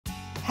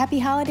Happy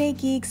holiday,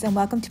 geeks, and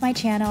welcome to my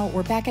channel.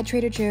 We're back at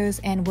Trader Joe's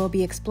and we'll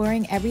be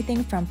exploring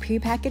everything from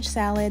prepackaged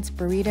salads,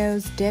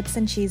 burritos, dips,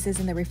 and cheeses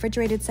in the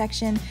refrigerated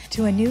section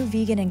to a new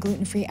vegan and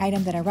gluten-free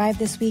item that arrived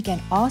this week,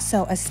 and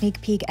also a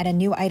sneak peek at a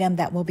new item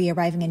that will be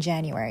arriving in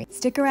January.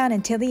 Stick around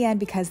until the end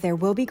because there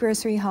will be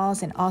grocery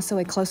hauls and also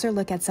a closer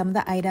look at some of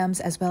the items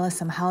as well as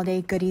some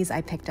holiday goodies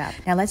I picked up.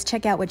 Now let's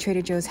check out what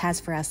Trader Joe's has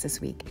for us this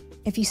week.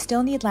 If you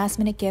still need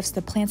last-minute gifts,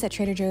 the plants at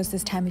Trader Joe's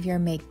this time of year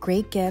make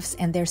great gifts,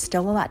 and there's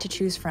still a lot to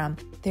choose from.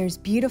 There's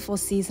beautiful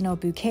seasonal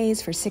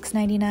bouquets for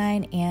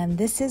 $6.99, and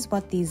this is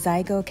what the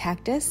zygo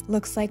cactus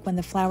looks like when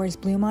the flowers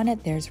bloom on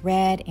it. There's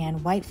red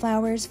and white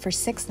flowers for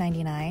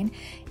 $6.99,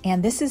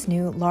 and this is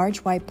new, large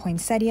white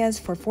poinsettias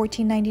for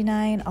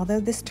 $14.99, although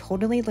this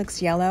totally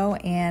looks yellow,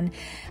 and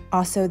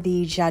also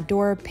the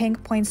J'adore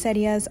pink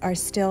poinsettias are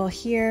still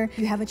here.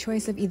 You have a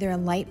choice of either a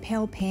light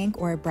pale pink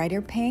or a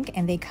brighter pink,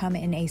 and they come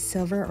in a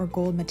silver or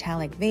gold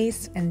metallic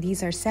vase, and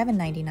these are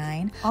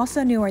 $7.99.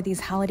 Also new are these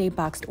holiday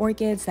boxed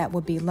orchids that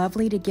would be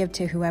lovely to give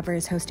to whoever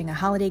is hosting a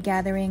holiday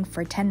gathering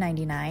for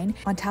 $10.99.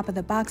 On top of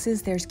the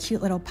boxes, there's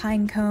cute little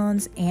pine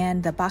cones,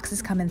 and the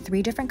boxes come in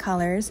 3 different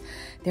colors.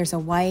 There's a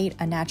white,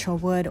 a natural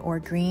wood, or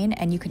green,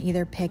 and you can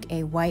either pick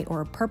a white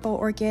or a purple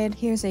orchid.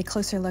 Here's a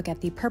closer look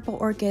at the purple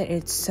orchid.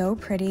 It's so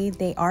pretty.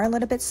 They are a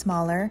little bit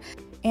smaller.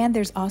 And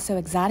there's also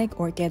exotic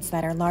orchids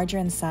that are larger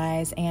in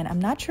size, and I'm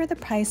not sure the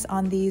price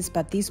on these,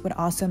 but these would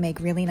also make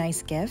really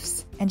nice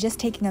gifts. And just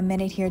taking a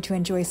minute here to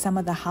enjoy some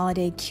of the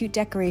holiday cute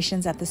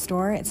decorations at the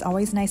store. It's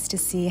always nice to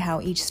see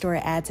how each store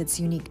adds its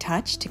unique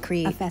touch to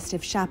create a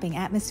festive shopping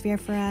atmosphere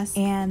for us.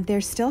 And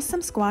there's still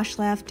some squash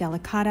left,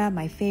 delicata,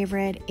 my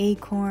favorite,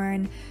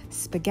 acorn,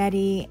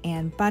 spaghetti,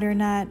 and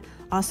butternut.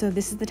 Also,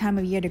 this is the time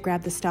of year to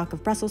grab the stalk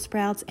of Brussels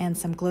sprouts and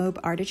some globe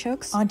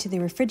artichokes. Onto the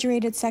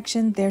refrigerated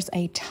section, there's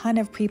a ton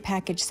of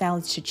prepackaged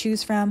salads to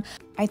choose from.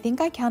 I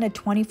think I counted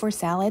 24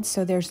 salads,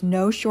 so there's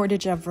no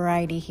shortage of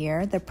variety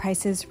here. The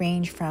prices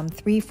range from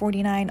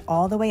 $3.49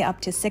 all the way up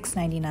to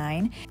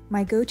 $6.99.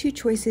 My go-to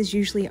choices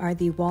usually are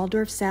the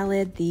Waldorf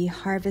salad, the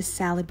harvest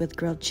salad with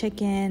grilled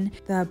chicken,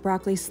 the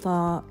broccoli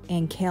slaw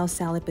and kale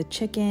salad with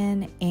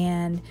chicken,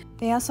 and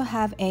they also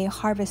have a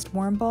harvest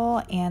worm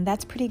bowl, and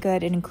that's pretty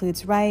good. It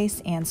includes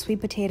rice and sweet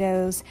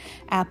potatoes,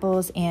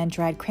 apples, and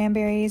dried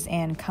cranberries,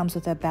 and comes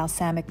with a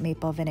balsamic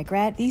maple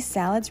vinaigrette. These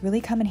salads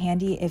really come in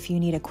handy if you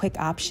need a quick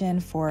option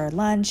for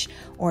lunch,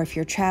 or if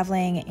you're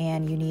traveling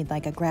and you need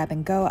like a grab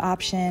and go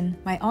option.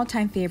 My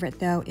all-time favorite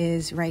though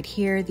is right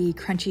here, the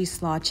crunchy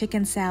slaw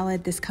chicken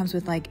salad. This comes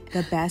with like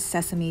the best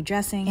sesame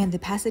dressing, and the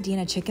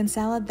Pasadena chicken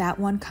salad, that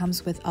one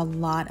comes with a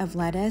lot of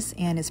lettuce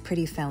and is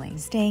pretty filling.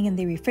 Staying in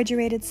the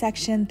refrigerated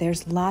section,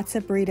 there's lots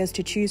of burritos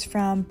to choose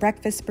from,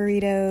 breakfast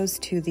burritos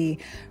to the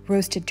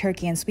roasted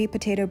turkey and sweet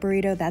potato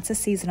burrito. That's a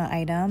seasonal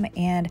item.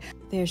 And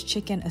there's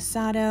chicken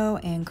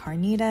asado and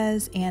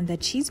carnitas, and the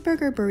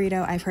cheeseburger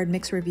burrito I've heard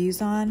mixed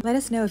reviews on. Let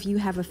us know if you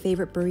have a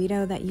favorite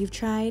burrito that you've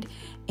tried.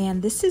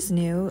 And this is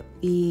new,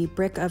 the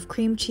brick of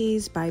cream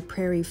cheese by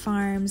Prairie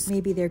Farms.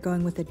 Maybe they're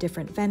going with a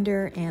different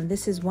vendor, and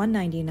this is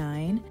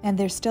 $1.99. And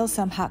there's still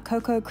some hot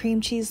cocoa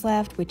cream cheese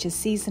left, which is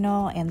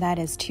seasonal, and that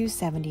is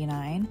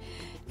 $2.79.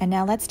 And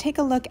now let's take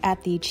a look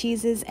at the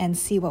cheeses and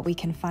see what we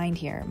can find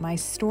here. My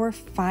store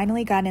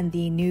finally got in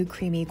the new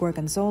creamy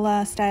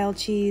gorgonzola style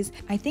cheese.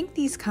 I think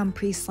these come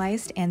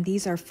pre-sliced, and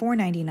these are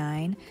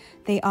 $4.99.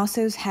 They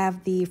also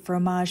have the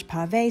fromage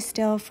pavé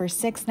still for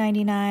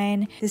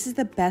 $6.99. This is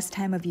the best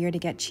time of year to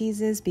get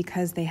cheeses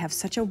because they have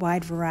such a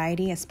wide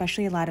variety,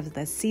 especially a lot of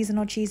the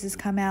seasonal cheeses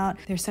come out.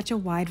 There's such a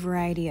wide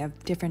variety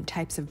of different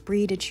types of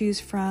brie to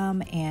choose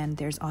from, and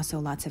there's also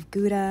lots of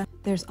Gouda.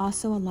 There's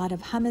also a lot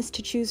of hummus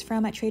to choose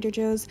from at Trader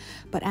Joe's,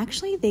 but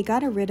actually they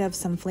got rid of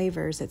some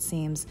flavors, it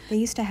seems. They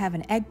used to have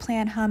an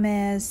eggplant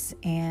hummus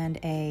and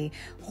a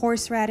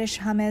horseradish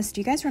hummus. Do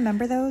you guys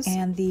remember those?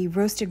 And the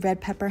roasted red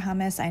pepper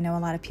hummus, I know a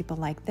lot of people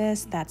like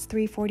this. That's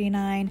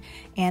 $3.49.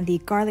 And the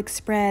garlic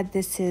spread,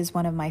 this is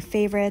one of my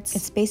favorites.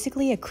 It's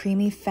basically a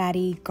creamy,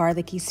 fatty,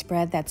 garlicky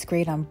spread that's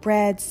great on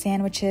bread,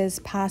 sandwiches,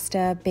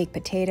 pasta, baked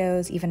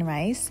potatoes, even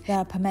rice.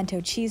 The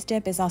pimento cheese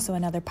dip is also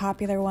another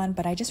popular one,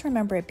 but I just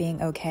remember it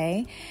being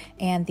okay.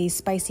 And the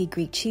spicy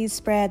Greek cheese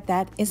spread,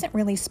 that isn't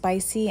really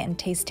spicy and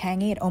tastes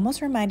tangy. It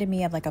almost reminded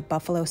me of like a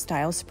buffalo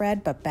style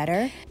spread, but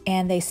better.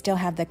 And they still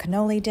have the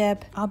cannoli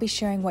dip. I'll be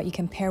sharing what you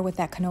can pair with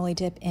that cannoli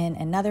dip in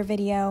another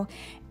video.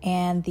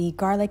 And the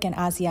garlic and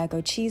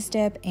Asiago cheese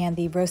dip and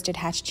the roasted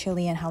hatch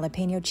chili and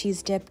jalapeno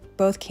cheese dip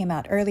both came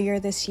out earlier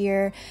this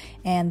year,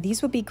 and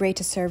these would be great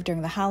to serve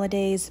during the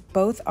holidays.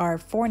 Both are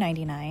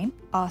 $4.99.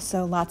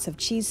 Also lots of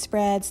cheese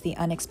spreads, the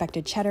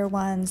unexpected cheddar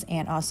ones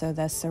and also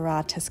the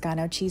Syrah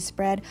Toscano cheese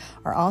spread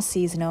are all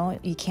seasonal.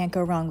 You can't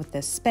go wrong with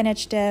the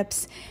spinach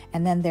dips.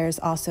 And then there's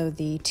also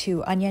the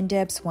 2 onion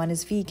dips. One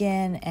is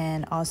vegan,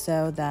 and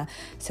also the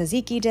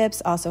tzatziki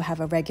dips also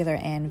have a regular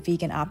and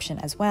vegan option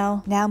as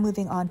well. Now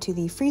moving on to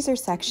the freezer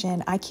section.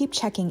 section. I keep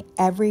checking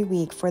every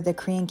week for the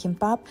Korean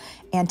kimbap,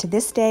 and to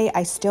this day,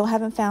 I still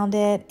haven't found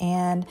it,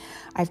 and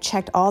I've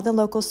checked all the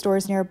local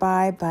stores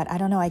nearby, but I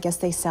don't know, I guess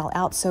they sell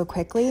out so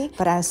quickly,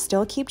 but I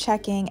still keep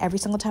checking every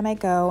single time I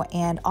go.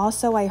 And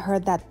also I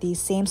heard that the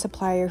same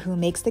supplier who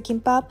makes the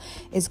kimbap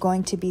is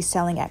going to be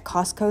selling at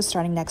Costco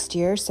starting next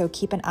year, so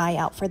keep an eye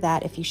out for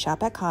that if you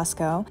shop at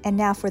Costco. And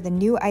now for the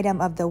new item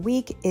of the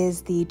week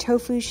is the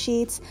tofu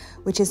sheets,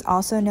 which is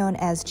also known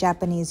as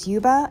Japanese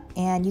yuba,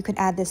 and you can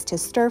add this to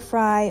stir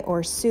fry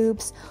or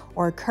soups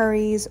or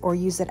curries or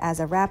use it as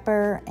a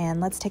wrapper. And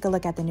let's take a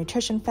look at the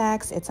nutrition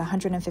facts. It's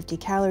 150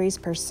 calories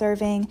per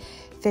serving,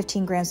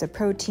 15 grams of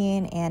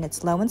protein, and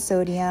it's low in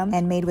sodium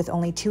and made with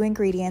only 2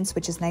 ingredients,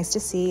 which is nice to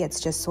see. It's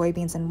just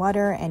soybeans and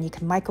water, and you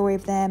can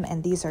microwave them,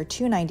 and these are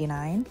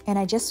 $2.99. And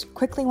I just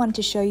quickly wanted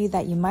to show you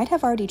that you might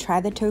have already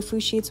tried the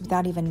tofu sheets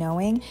without even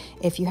knowing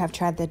if you have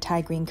tried the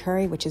Thai green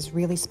curry, which is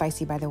really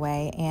spicy, by the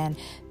way, and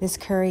this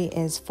curry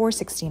is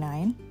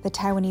 $4.69. The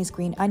Taiwanese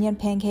green onion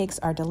pancakes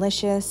are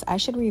delicious. I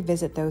should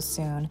revisit those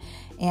soon.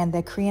 And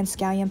the Korean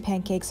scallion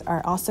pancakes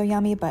are also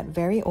yummy but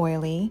very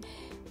oily.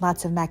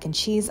 Lots of mac and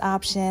cheese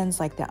options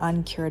like the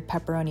uncured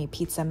pepperoni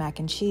pizza mac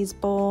and cheese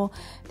bowl.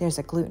 There's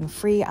a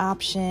gluten-free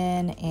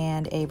option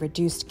and a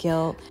reduced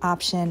guilt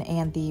option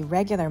and the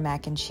regular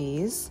mac and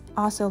cheese.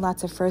 Also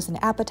lots of frozen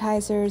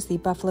appetizers, the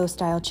buffalo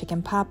style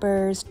chicken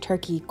poppers,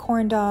 turkey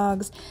corn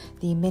dogs,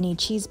 the mini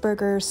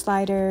cheeseburger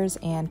sliders,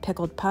 and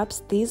pickled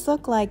pups. These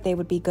look like they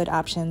would be good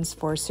options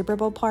for Super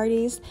Bowl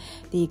parties.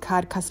 The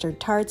cod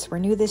custard tarts were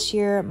new this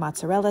year,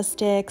 mozzarella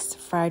sticks,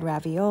 fried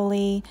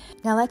ravioli.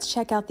 Now let's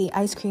check out the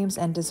ice creams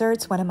and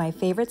desserts, one of my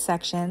favorite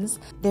sections.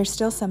 There's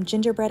still some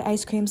gingerbread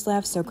ice creams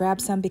left, so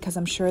grab some because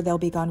I'm sure they'll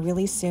be gone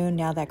really soon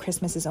now that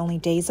Christmas is only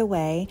days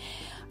away.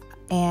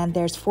 And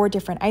there's 4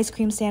 different ice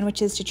cream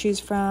sandwiches to choose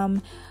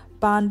from.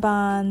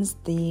 Bonbons,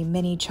 the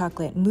mini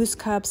chocolate mousse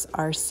cups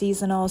are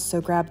seasonal, so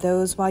grab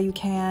those while you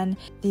can.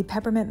 The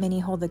peppermint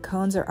mini hold the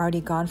cones are already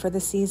gone for the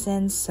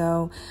season,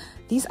 so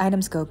these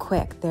items go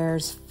quick.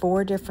 There's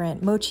 4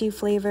 different mochi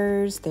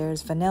flavors.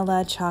 There's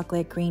vanilla,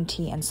 chocolate, green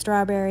tea, and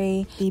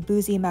strawberry. The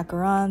boozy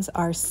macarons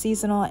are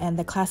seasonal, and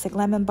the classic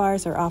lemon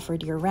bars are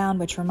offered year-round,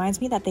 which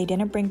reminds me that they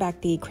didn't bring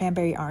back the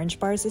cranberry orange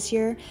bars this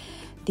year.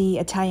 The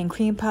Italian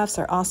cream puffs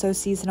are also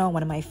seasonal,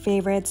 one of my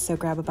favorites, so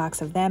grab a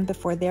box of them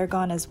before they're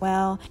gone as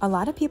well. A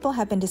lot of people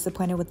have been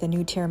disappointed with the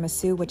new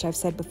tiramisu, which I've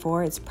said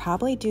before, it's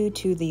probably due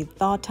to the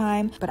thaw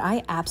time, but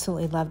I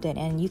absolutely loved it,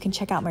 and you can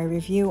check out my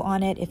review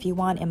on it if you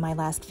want in my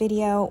last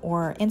video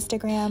or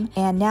Instagram.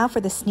 And now for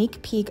the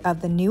sneak peek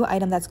of the new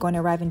item that's going to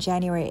arrive in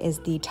January is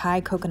the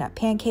Thai coconut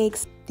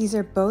pancakes. These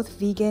are both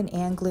vegan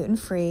and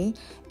gluten-free,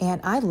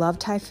 and I love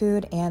Thai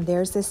food, and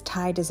there's this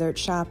Thai dessert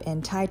shop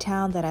in Thai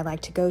Town that I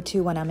like to go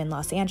to when I'm in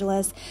Los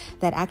Angeles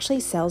that actually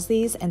sells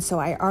these, and so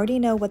I already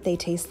know what they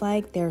taste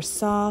like. They're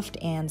soft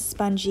and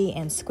spongy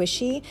and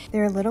squishy.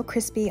 They're a little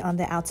crispy on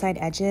the outside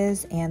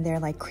edges, and they're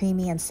like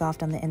creamy and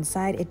soft on the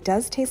inside. It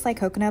does taste like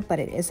coconut, but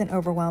it isn't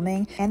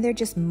overwhelming, and they're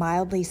just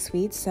mildly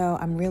sweet, so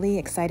I'm really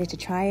excited to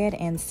try it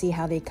and see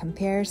how they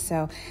compare,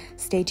 so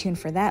stay tuned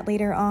for that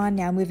later on.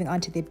 Now moving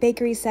on to the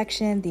bakery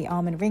section. The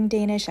almond ring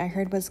Danish I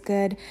heard was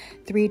good.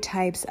 3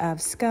 types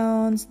of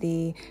scones,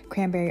 the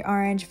cranberry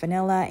orange,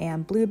 vanilla,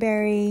 and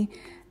blueberry.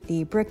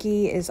 The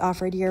brookie is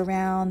offered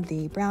year-round,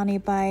 the brownie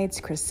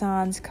bites,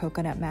 croissants,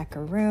 coconut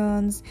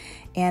macaroons,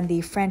 and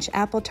the French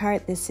apple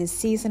tart. This is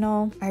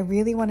seasonal. I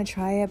really want to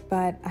try it,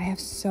 but I have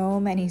so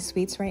many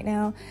sweets right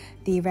now.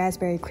 The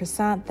raspberry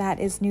croissant, that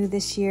is new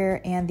this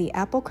year, and the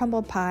apple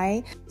crumble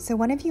pie. So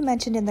one of you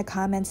mentioned in the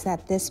comments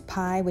that this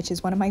pie, which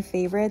is one of my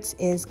favorites,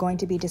 is going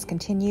to be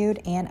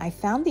discontinued, and I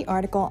found the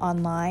article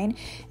online,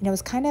 and it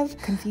was kind of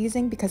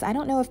confusing because I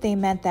don't know if they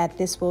meant that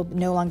this will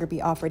no longer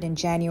be offered in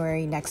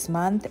January next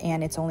month,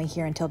 and it's only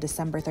here until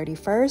December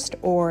 31st,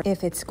 or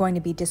if it's going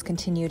to be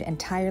discontinued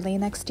entirely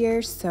next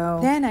year. So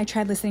then I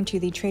tried listening to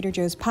the Trader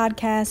Joe's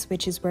podcast,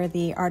 which is where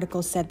the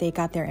article said they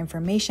got their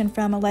information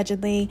from,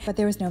 allegedly, but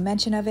there was no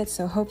mention of it,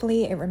 so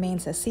hopefully it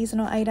remains a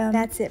seasonal item.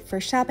 That's it for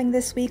shopping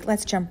this week.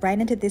 Let's jump right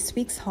into this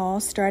week's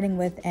haul, starting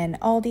with an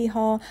Aldi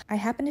haul. I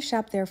happened to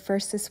shop there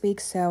first this week,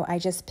 so I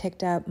just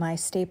picked up my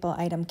staple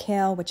item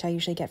kale, which I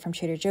usually get from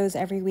Trader Joe's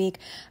every week.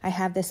 I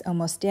have this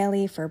almost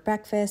daily for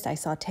breakfast. I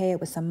saute it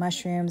with some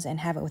mushrooms and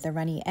have it with a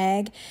runny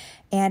egg.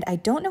 And I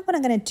don't know what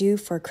I'm going to do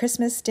for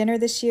Christmas dinner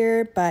this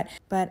year, but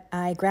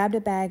I grabbed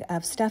a bag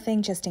of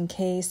stuffing just in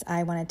case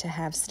I wanted to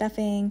have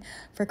stuffing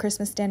for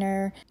Christmas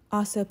dinner.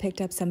 Also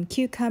picked up some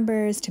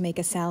cucumbers to make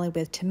a salad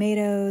with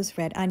tomatoes,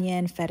 red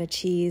onion, feta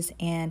cheese,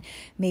 and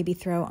maybe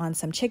throw on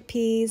some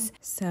chickpeas.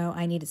 So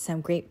I needed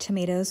some grape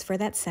tomatoes for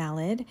that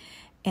salad.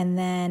 And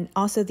then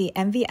also the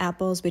MV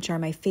apples, which are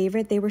my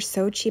favorite. They were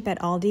so cheap at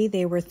Aldi.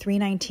 They were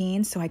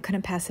 $3.19, so I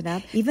couldn't pass it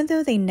up, even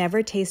though they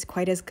never taste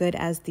quite as good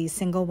as the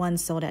single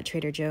ones sold at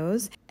Trader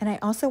Joe's. And I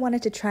also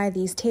wanted to try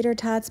these tater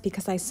tots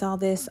because I saw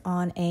this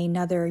on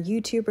another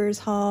YouTuber's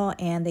haul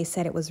and they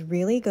said it was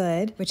really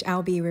good, which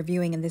I'll be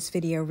reviewing in this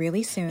video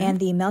really soon. And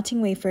the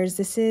melting wafers,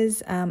 this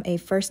is a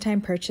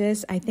first-time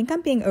purchase. I think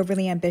I'm being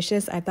overly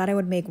ambitious. I thought I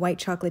would make white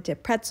chocolate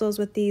dip pretzels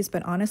with these,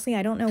 but honestly,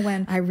 I don't know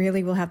when I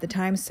really will have the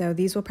time, so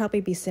these will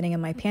probably be sitting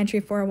in my pantry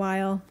for a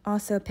while.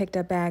 Also picked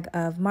a bag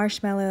of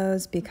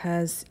marshmallows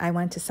because I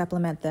wanted to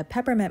supplement the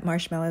peppermint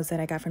marshmallows that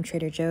I got from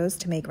Trader Joe's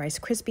to make Rice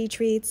Krispie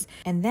treats.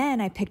 And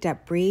then I picked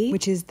up brie,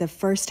 which is the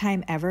first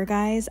time ever,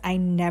 guys. I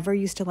never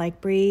used to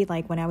like brie.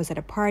 Like when I was at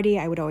a party,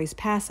 I would always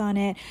pass on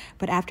it.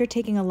 But after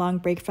taking a long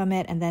break from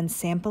it and then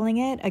sampling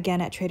it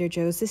again at Trader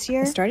Joe's this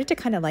year, I started to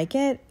kind of like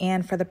it.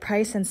 And for the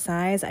price and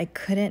size, I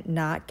couldn't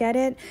not get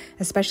it,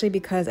 especially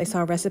because I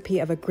saw a recipe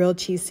of a grilled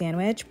cheese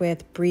sandwich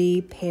with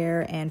brie,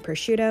 pear, and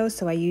prosciutto.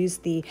 So I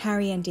used the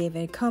Harry and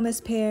David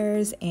Comas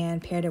pears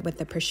and paired it with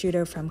the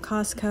prosciutto from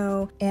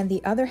Costco. And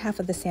the other half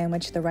of the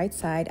sandwich, the right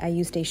side, I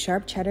used a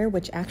sharp cheddar,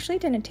 which actually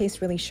didn't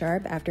taste really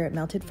sharp after it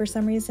melted for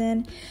some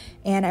reason.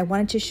 And I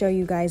wanted to show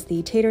you guys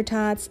the tater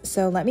tots.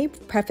 So let me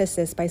preface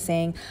this by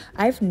saying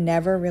I've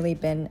never really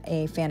been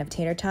a fan of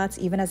tater tots.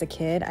 Even as a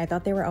kid, I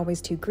thought they were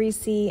always too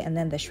greasy, and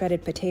then the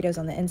shredded potatoes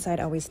on the inside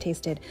always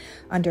tasted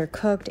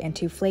undercooked and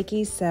too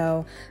flaky,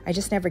 so I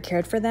just never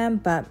cared for them.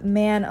 But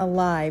man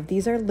alive,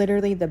 these are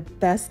literally the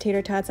best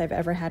tater tots I've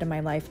ever had in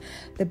my life.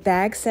 The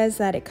bag says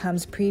that it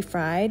comes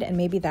pre-fried, and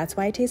maybe that's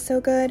why it tastes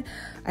so good.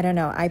 I don't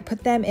know. I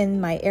put them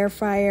in my air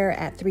fryer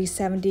at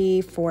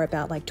 370 for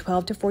about like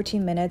 12 to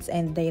 14 minutes,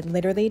 and they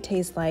literally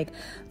taste like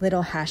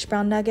little hash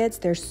brown nuggets.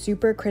 They're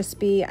super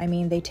crispy. I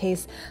mean, they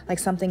taste like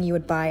something you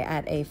would buy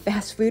at a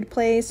fast food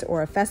place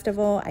or a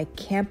festival. I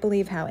can't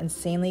believe how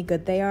insanely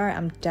good they are.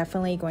 I'm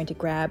definitely going to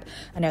grab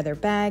another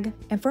bag.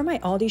 And for my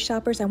Aldi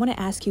shoppers, I want to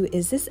ask you,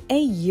 is this a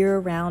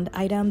year-round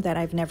item that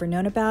I've never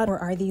known about, or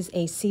are these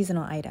a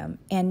seasonal item?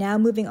 And now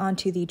moving on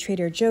to the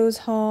Trader Joe's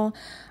haul,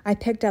 I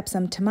picked up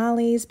some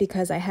tamales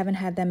because I haven't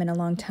had them in a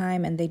long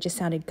time and they just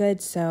sounded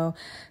good, so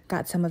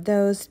got some of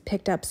those.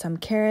 Picked up some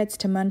carrots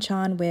to munch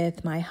on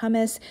with my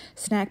hummus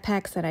snack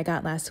packs that I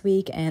got last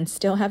week and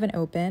still haven't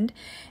opened.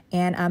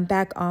 And I'm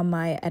back on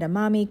my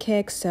edamame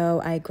kick,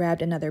 so I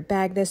grabbed another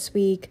bag this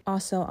week.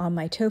 Also on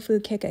my tofu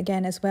kick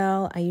again as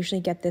well. I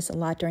usually get this a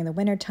lot during the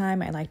winter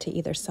time. I like to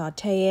either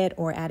saute it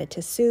or add it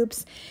to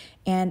soups.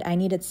 And I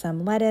needed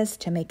some lettuce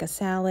to make a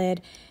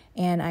salad.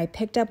 And I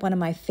picked up one of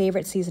my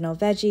favorite seasonal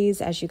veggies,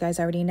 as you guys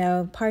already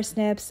know,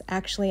 parsnips.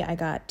 Actually, I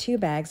got 2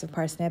 bags of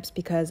parsnips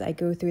because I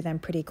go through them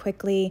pretty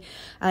quickly.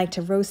 I like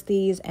to roast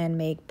these and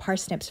make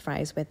parsnips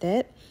fries with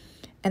it.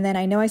 And then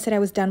I know I said I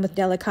was done with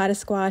delicata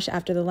squash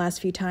after the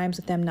last few times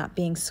with them not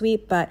being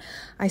sweet, but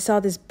I saw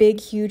this big,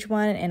 huge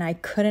one and I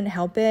couldn't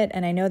help it.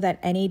 And I know that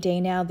any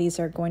day now, these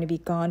are going to be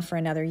gone for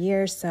another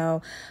year.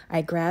 So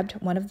I grabbed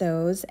one of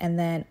those and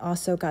then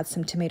also got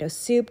some tomato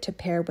soup to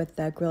pair with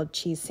the grilled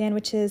cheese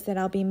sandwiches that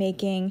I'll be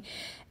making.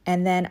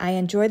 And then I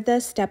enjoyed the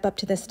Step Up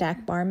to the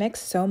Stack bar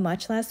mix so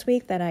much last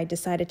week that I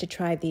decided to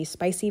try the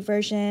spicy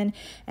version,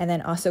 and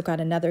then also got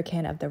another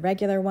can of the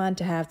regular one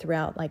to have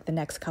throughout like the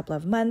next couple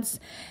of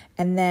months.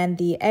 And then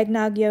the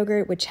eggnog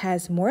yogurt, which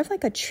has more of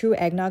like a true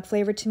eggnog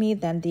flavor to me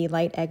than the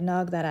light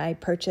eggnog that I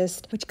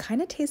purchased, which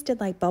kind of tasted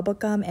like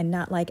bubblegum and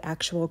not like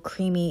actual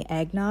creamy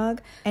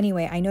eggnog.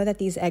 Anyway, I know that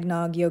these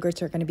eggnog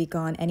yogurts are going to be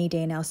gone any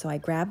day now, so I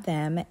grabbed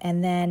them.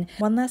 And then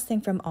one last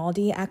thing from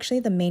Aldi. Actually,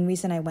 the main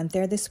reason I went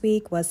there this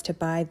week was to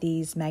buy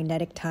these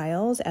magnetic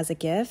tiles as a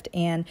gift,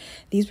 and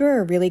these were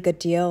a really good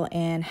deal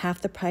and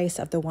half the price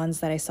of the ones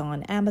that I saw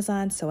on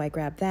Amazon, so I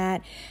grabbed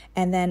that.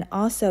 And then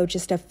also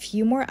just a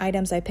few more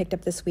items I picked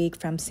up this week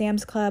from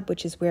Sam's Club,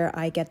 which is where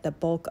I get the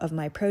bulk of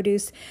my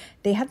produce.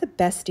 They have the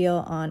best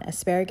deal on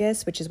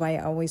asparagus, which is why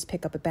I always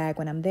pick up a bag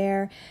when I'm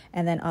there,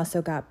 and then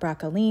also got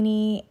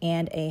broccolini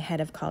and a head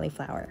of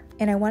cauliflower.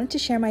 And I wanted to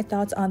share my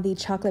thoughts on the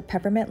chocolate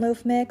peppermint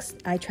loaf mix.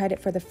 I tried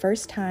it for the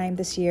first time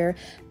this year,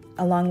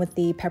 along with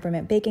the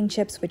peppermint baking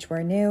chips, which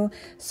were new.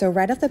 So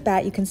right off the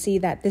bat, you can see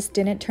that this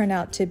didn't turn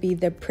out to be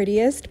the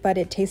prettiest, but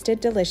it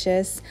tasted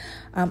delicious.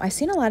 I've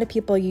seen a lot of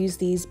people use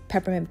these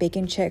peppermint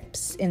baking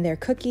chips in their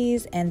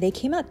cookies, and they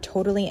came out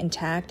totally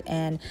intact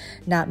and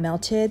not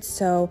melted.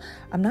 So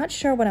I'm not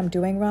sure what I'm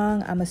doing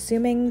wrong. I'm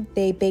assuming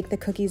they bake the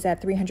cookies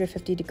at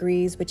 350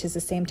 degrees, which is the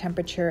same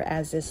temperature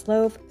as this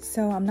loaf.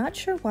 So I'm not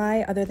sure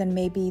why, other than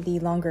maybe the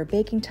longer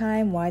baking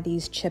time, why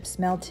these chips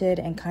melted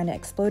and kind of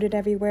exploded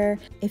everywhere.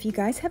 If you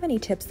guys have have any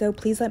tips though,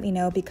 please let me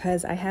know,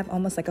 because I have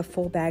almost like a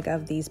full bag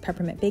of these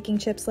peppermint baking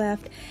chips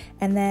left.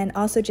 And then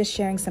also just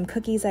sharing some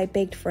cookies I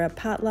baked for a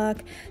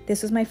potluck.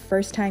 This was my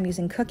first time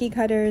using cookie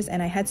cutters,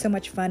 and I had so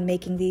much fun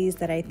making these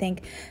that I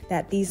think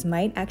that these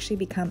might actually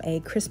become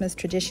a Christmas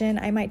tradition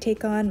I might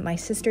take on. My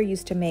sister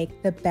used to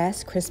make the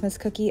best Christmas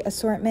cookie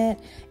assortment,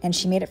 and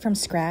she made it from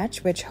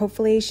scratch, which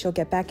hopefully she'll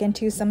get back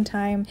into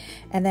sometime.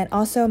 And then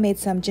also made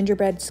some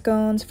gingerbread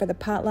scones for the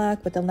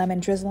potluck with the lemon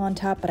drizzle on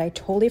top, but I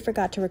totally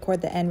forgot to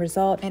record the end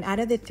result. And out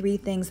of the 3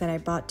 things that I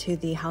bought to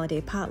the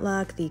holiday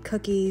potluck, the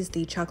cookies,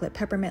 the chocolate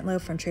peppermint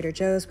loaf from Trader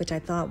Joe's, which I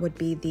thought would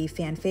be the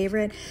fan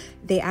favorite,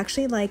 they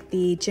actually like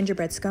the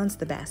gingerbread scones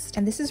the best.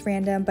 And this is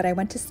random, but I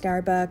went to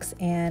Starbucks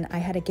and I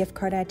had a gift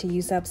card I had to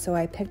use up, so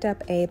I picked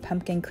up a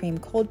pumpkin cream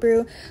cold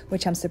brew,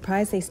 which I'm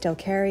surprised they still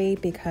carry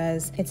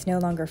because it's no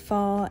longer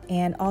fall,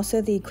 and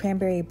also the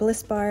cranberry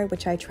bliss bar,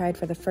 which I tried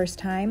for the first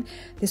time.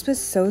 This was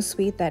so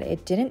sweet that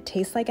it didn't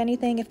taste like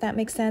anything, if that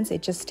makes sense.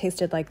 It just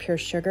tasted like pure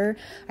sugar.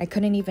 I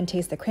couldn't even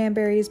taste the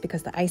cranberries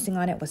because the icing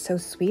on it was so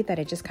sweet that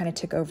it just kind of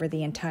took over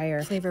the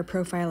entire flavor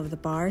profile of the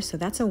bar, so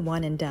that's a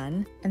one and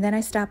done. And then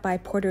I stopped by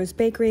Porto's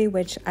Bakery,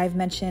 which I've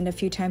mentioned a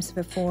few times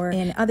before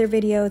in other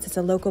videos. It's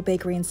a local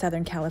bakery in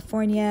Southern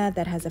California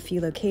that has a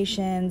few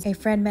locations. A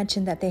friend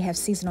mentioned that they have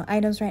seasonal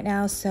items right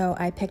now, so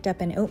I picked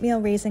up an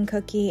oatmeal raisin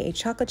cookie, a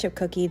chocolate chip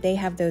cookie. They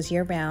have those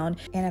year round.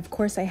 And of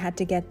course I had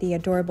to get the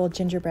adorable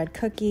gingerbread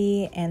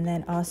cookie, and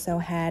then also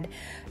had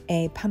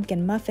a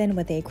pumpkin muffin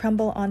with a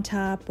crumble on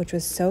top, which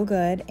was so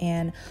good,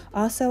 and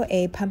also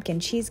a pumpkin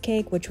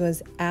cheesecake, which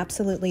was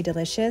absolutely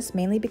delicious,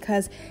 mainly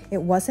because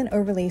it wasn't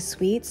overly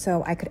sweet,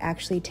 so I could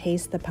actually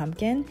taste the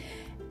pumpkin.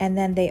 And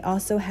then they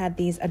also had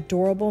these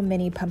adorable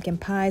mini pumpkin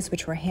pies,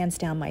 which were hands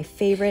down my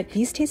favorite.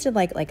 These tasted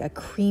like a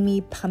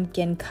creamy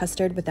pumpkin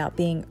custard without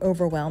being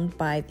overwhelmed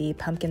by the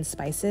pumpkin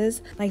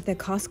spices. Like the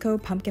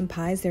Costco pumpkin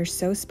pies, they're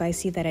so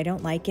spicy that I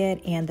don't like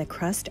it, and the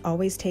crust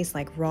always tastes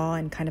like raw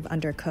and kind of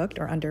undercooked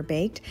or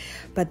underbaked.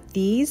 But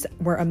these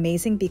were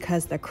amazing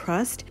because the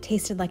crust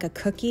tasted like a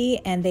cookie,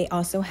 and they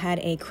also had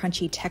a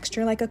crunchy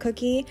texture like a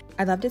cookie.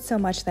 I loved it so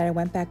much that I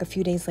went back a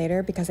few days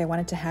later because I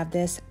wanted to have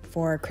this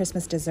for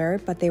Christmas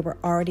dessert, but they were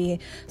already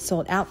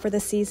sold out for the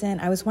season.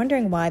 I was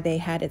wondering why they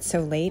had it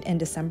so late in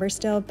December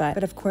still,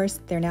 but of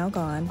course they're now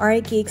gone. All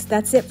right, geeks,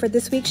 that's it for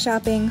this week's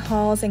shopping,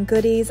 hauls, and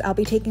goodies. I'll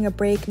be taking a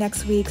break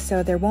next week,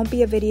 so there won't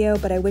be a video,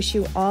 but I wish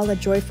you all a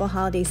joyful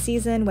holiday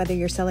season, whether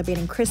you're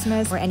celebrating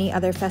Christmas or any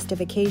other festive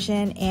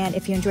occasion. And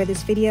if you enjoyed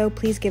this video,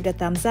 please give it a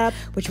thumbs up,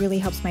 which really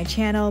helps my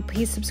channel.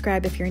 Please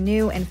subscribe if you're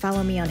new, and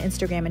follow me on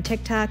Instagram and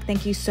TikTok.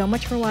 Thank you so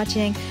much for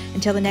watching.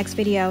 Until the next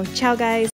video, ciao guys.